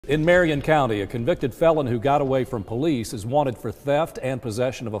In Marion County, a convicted felon who got away from police is wanted for theft and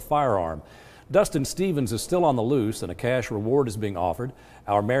possession of a firearm. Dustin Stephens is still on the loose and a cash reward is being offered.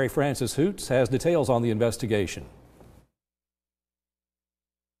 Our Mary Frances Hoots has details on the investigation.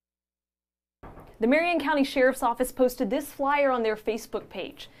 The Marion County Sheriff's Office posted this flyer on their Facebook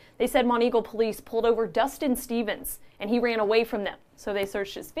page. They said Monteagle police pulled over Dustin Stephens and he ran away from them. So they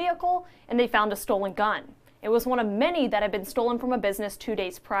searched his vehicle and they found a stolen gun. It was one of many that had been stolen from a business 2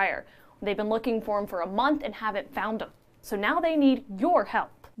 days prior. They've been looking for him for a month and haven't found him. So now they need your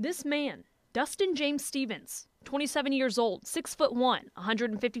help. This man, Dustin James Stephens, 27 years old, 6'1",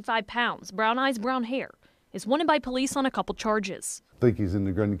 155 pounds, brown eyes, brown hair, is wanted by police on a couple charges. I think he's in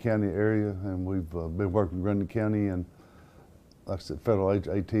the Grundy County area, and we've been working with Grundy County and, like I said, federal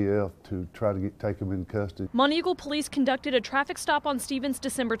ATF to try to take him in custody. Monteagle police conducted a traffic stop on Stephens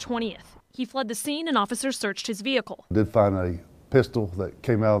December 20th. He fled the scene and officers searched his vehicle. Did find a pistol that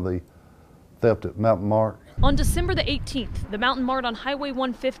came out of the theft at Mountain Mart. On December the 18th, the Mountain Mart on Highway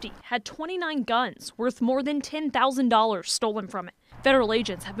 150 had 29 guns worth more than $10,000 stolen from it. Federal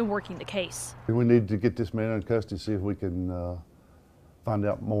agents have been working the case. We need to get this man in custody, see if we can find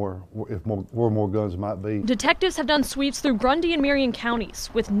out where more guns might be. Detectives have done sweeps through Grundy and Marion counties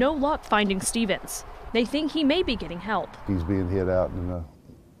with no luck finding Stephens. They think he may be getting help. He's being hit out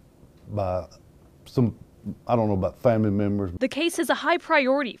by some, I don't know, about family members. The case is a high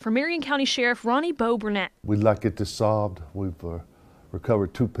priority for Marion County Sheriff Ronnie Bo Burnett. We'd like to get this solved. We've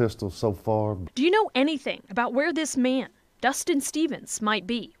recovered 2 pistols so far. Do you know anything about where this man, Dustin Stephens, might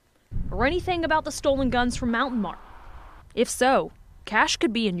be? Or anything about the stolen guns from Mountain Mart? If so, cash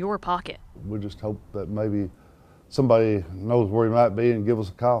could be in your pocket. We just hope that maybe somebody knows where he might be and give us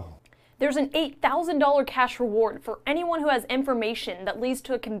a call. There's an $8,000 cash reward for anyone who has information that leads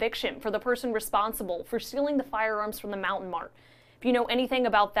to a conviction for the person responsible for stealing the firearms from the Mountain Mart. If you know anything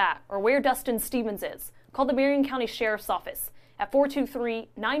about that or where Dustin Stephens is, call the Marion County Sheriff's Office at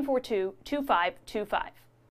 423-942-2525.